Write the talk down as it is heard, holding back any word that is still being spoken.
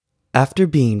After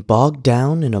being bogged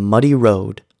down in a muddy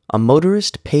road, a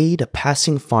motorist paid a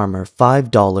passing farmer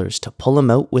 $5 to pull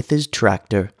him out with his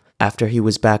tractor. After he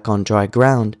was back on dry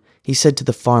ground, he said to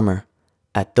the farmer,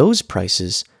 "At those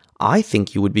prices, I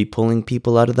think you would be pulling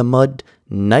people out of the mud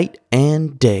night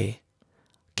and day."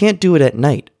 "Can't do it at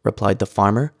night," replied the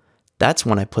farmer. "That's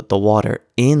when I put the water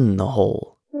in the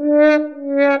hole."